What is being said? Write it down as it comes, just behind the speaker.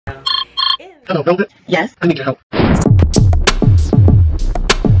Hello, Velvet. Yes? I need your help.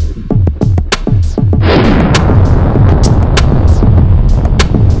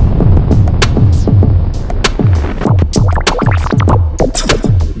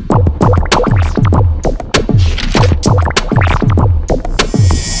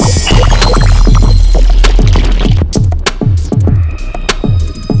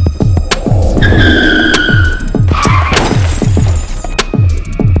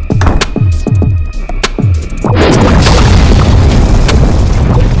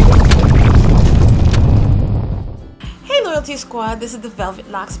 Squad, this is the Velvet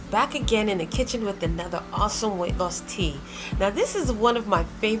Locks back again in the kitchen with another awesome weight loss tea. Now this is one of my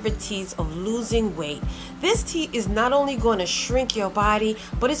favorite teas of losing weight. This tea is not only going to shrink your body,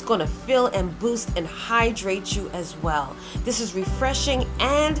 but it's going to fill and boost and hydrate you as well. This is refreshing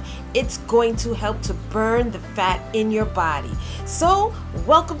and it's going to help to burn the fat in your body. So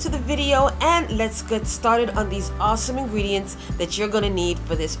welcome to the video and let's get started on these awesome ingredients that you're going to need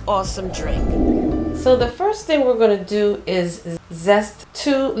for this awesome drink. So the first thing we're going to do is zest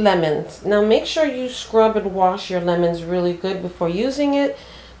 2 lemons. Now make sure you scrub and wash your lemons really good before using it,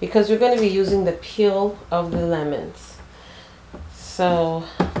 because we're going to be using the peel of the lemons. So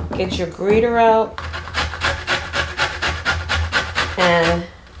get your grater out and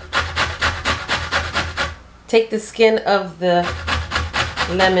take the skin of the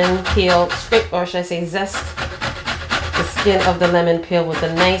lemon peel, scrape, or should I say zest the skin of the lemon peel with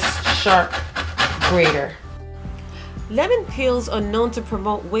a nice sharp grater. Lemon peels are known to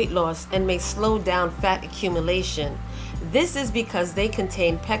promote weight loss and may slow down fat accumulation. This is because they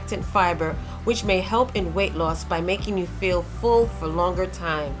contain pectin fiber, which may help in weight loss by making you feel full for longer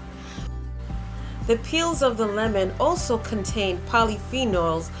time. The peels of the lemon also contain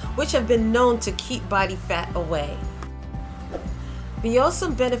polyphenols, which have been known to keep body fat away. The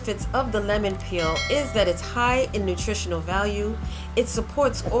awesome benefits of the lemon peel is that it's high in nutritional value, it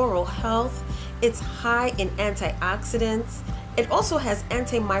supports oral health, it's high in antioxidants, it also has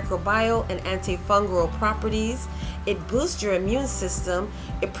antimicrobial and antifungal properties, it boosts your immune system,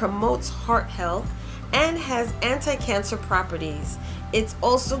 it promotes heart health, and has anti-cancer properties. It's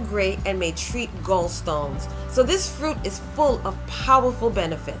also great and may treat gallstones. So this fruit is full of powerful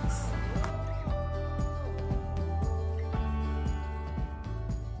benefits.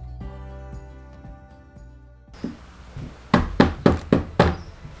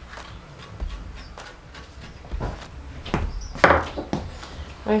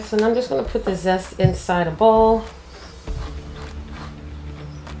 Alright, so now I'm just going to put the zest inside a bowl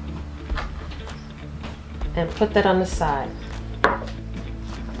and put that on the side.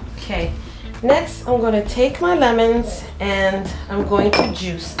 Okay, next I'm going to take my lemons and I'm going to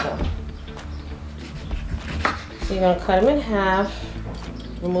juice them. So you're going to cut them in half,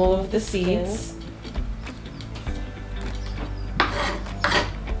 remove the seeds.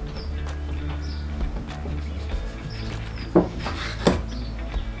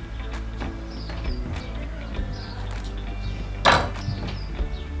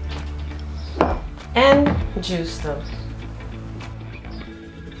 And juice them.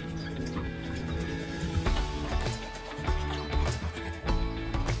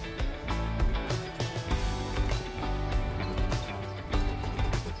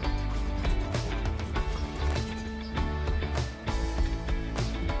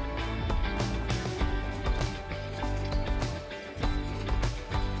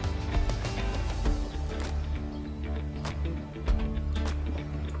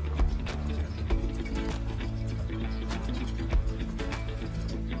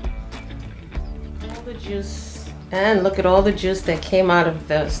 The juice, and look at all the juice that came out of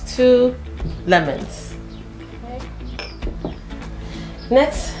those 2 lemons. Okay.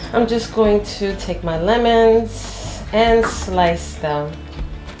 Next, I'm just going to take my lemons and slice them.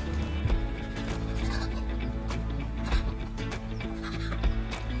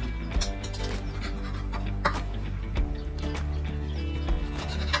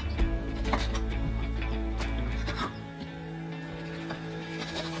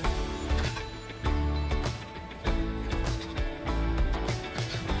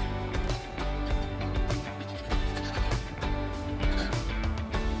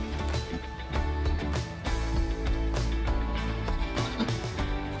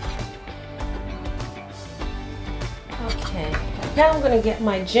 Okay, now I'm going to get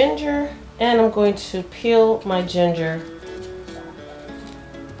my ginger and I'm going to peel my ginger.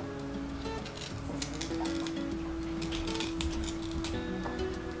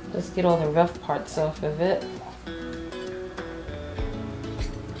 Just get all the rough parts off of it.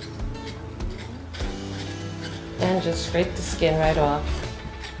 And just scrape the skin right off.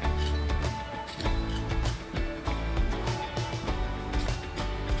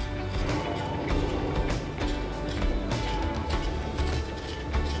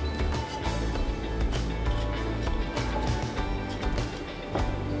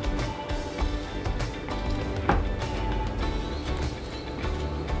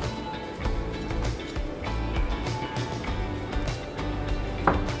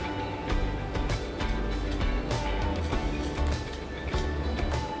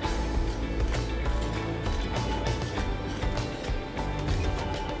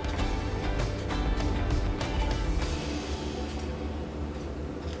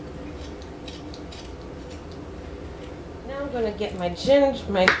 I'm gonna get my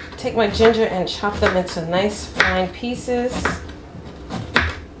ginger, take my ginger and chop them into nice fine pieces.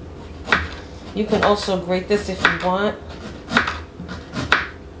 You can also grate this if you want.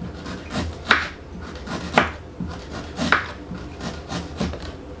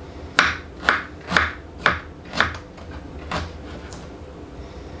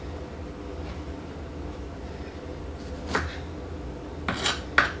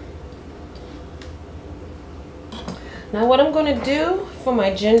 Now what I'm going to do for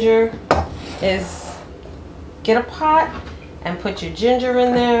my ginger is get a pot and put your ginger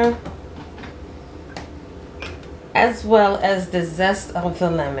in there, as well as the zest of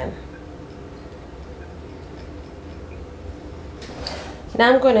the lemon.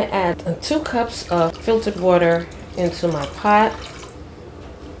 Now I'm going to add 2 cups of filtered water into my pot.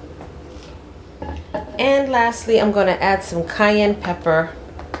 And lastly, I'm going to add some cayenne pepper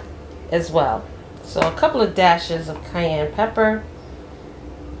as well. So a couple of dashes of cayenne pepper,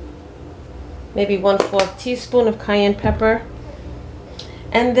 maybe 1/4 teaspoon of cayenne pepper.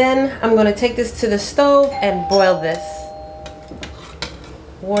 And then I'm going to take this to the stove and boil this.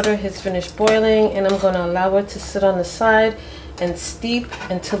 Water has finished boiling, and I'm going to allow it to sit on the side and steep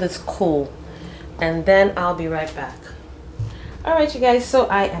until it's cool. And then I'll be right back. Alright you guys, so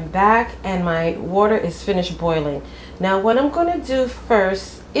I am back and my water is finished boiling. Now what I'm going to do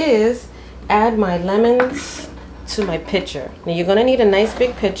first is add my lemons to my pitcher. Now you're going to need a nice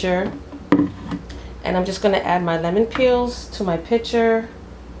big pitcher, and I'm just going to add my lemon peels to my pitcher.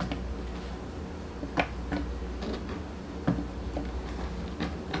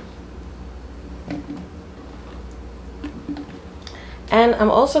 And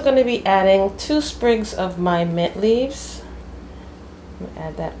I'm also going to be adding 2 sprigs of my mint leaves. I'm going to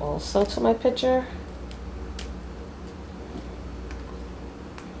add that also to my pitcher.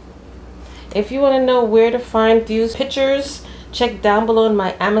 If you want to know where to find these pitchers, check down below in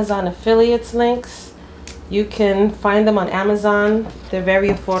my Amazon affiliates links. You can find them on Amazon. They're very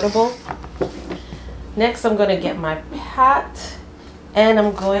affordable. Next, I'm going to get my pot, and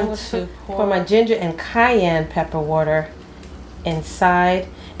I'm going to pour my ginger and cayenne pepper water inside.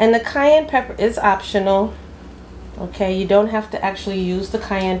 And the cayenne pepper is optional. Okay, you don't have to actually use the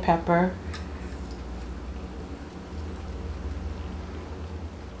cayenne pepper.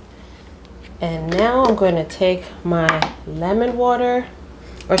 And now I'm going to take my lemon water,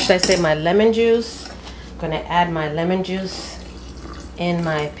 or should I say my lemon juice. I'm going to add my lemon juice in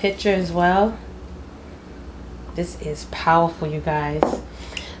my pitcher as well. This is powerful, you guys.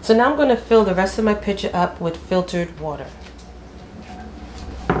 So now I'm going to fill the rest of my pitcher up with filtered water.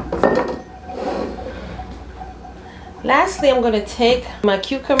 Lastly, I'm going to take my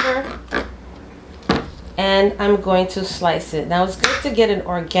cucumber and I'm going to slice it. Now it's good to get an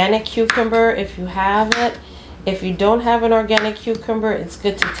organic cucumber if you have it. If you don't have an organic cucumber, it's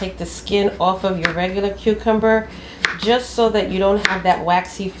good to take the skin off of your regular cucumber, just so that you don't have that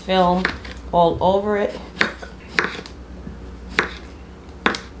waxy film all over it.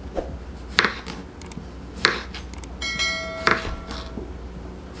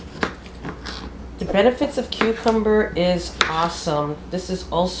 The benefits of cucumber is awesome. This is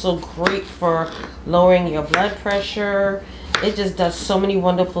also great for lowering your blood pressure. It just does so many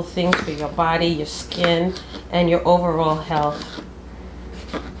wonderful things for your body, your skin, and your overall health.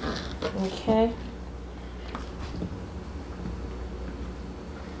 Okay.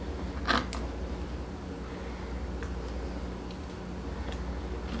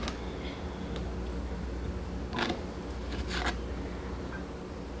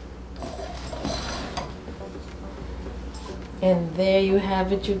 And there you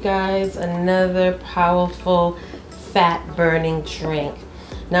have it, you guys, another powerful fat burning drink.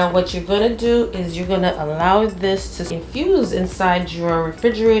 Now what you're going to do is you're going to allow this to infuse inside your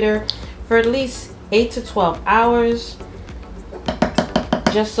refrigerator for at least 8 to 12 hours,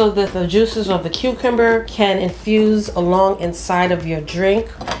 just so that the juices of the cucumber can infuse along inside of your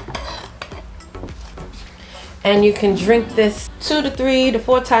drink. And you can drink this 2 to 3 to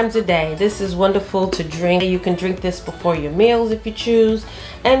 4 times a day. This is wonderful to drink. You can drink this before your meals if you choose,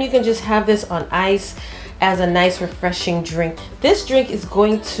 and you can just have this on ice as a nice refreshing drink. This drink is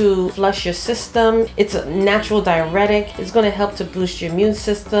going to flush your system. It's a natural diuretic. It's going to help to boost your immune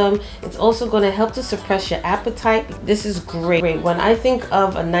system. It's also going to help to suppress your appetite. This is great. When I think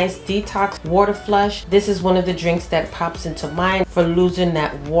of a nice detox water flush, this is one of the drinks that pops into mind for losing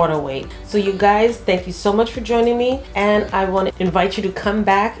that water weight. So you guys, thank you so much for joining me, and I want to invite you to come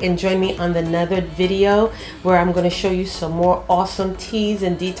back and join me on another video where I'm going to show you some more awesome teas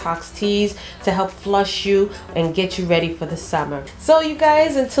and detox teas to help flush you and get you ready for the summer. So you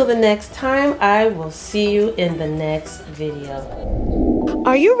guys, until the next time, I will see you in the next video.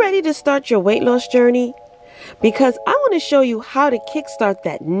 Are you ready to start your weight loss journey? Because I want to show you how to kickstart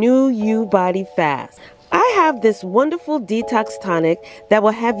that new you body fast. I have this wonderful detox tonic that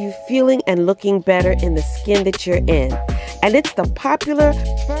will have you feeling and looking better in the skin that you're in. And it's the popular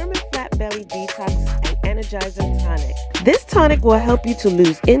Firm and Flat Belly Detox and Energizer Tonic. This tonic will help you to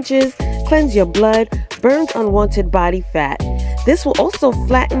lose inches, cleanse your blood, burn unwanted body fat. This will also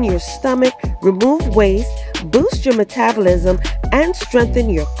flatten your stomach, remove waste, boost your metabolism, and strengthen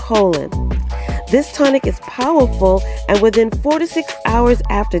your colon. This tonic is powerful, and within 4 to 6 hours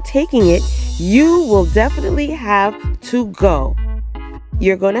after taking it, you will definitely have to go.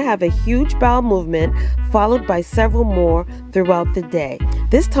 You're going to have a huge bowel movement followed by several more throughout the day.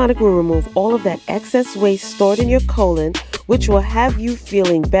 This tonic will remove all of that excess waste stored in your colon, which will have you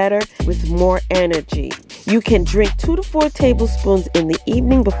feeling better with more energy. You can drink 2 to 4 tablespoons in the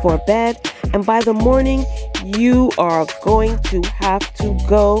evening before bed, and by the morning, you are going to have to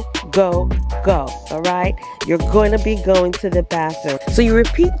go, all right? You're going to be going to the bathroom. So you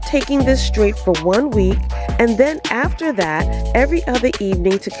repeat taking this straight for 1 week, and then after that, every other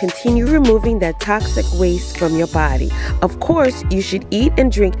evening to continue removing that toxic waste from your body. Of course, you should eat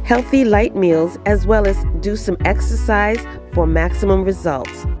and drink healthy, light meals, as well as do some exercise for maximum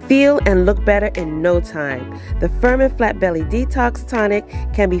results. Feel and look better in no time. The Firm and Flat Belly Detox Tonic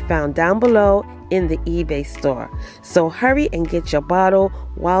can be found down below in the eBay store. So hurry and get your bottle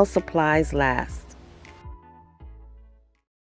while supplies last.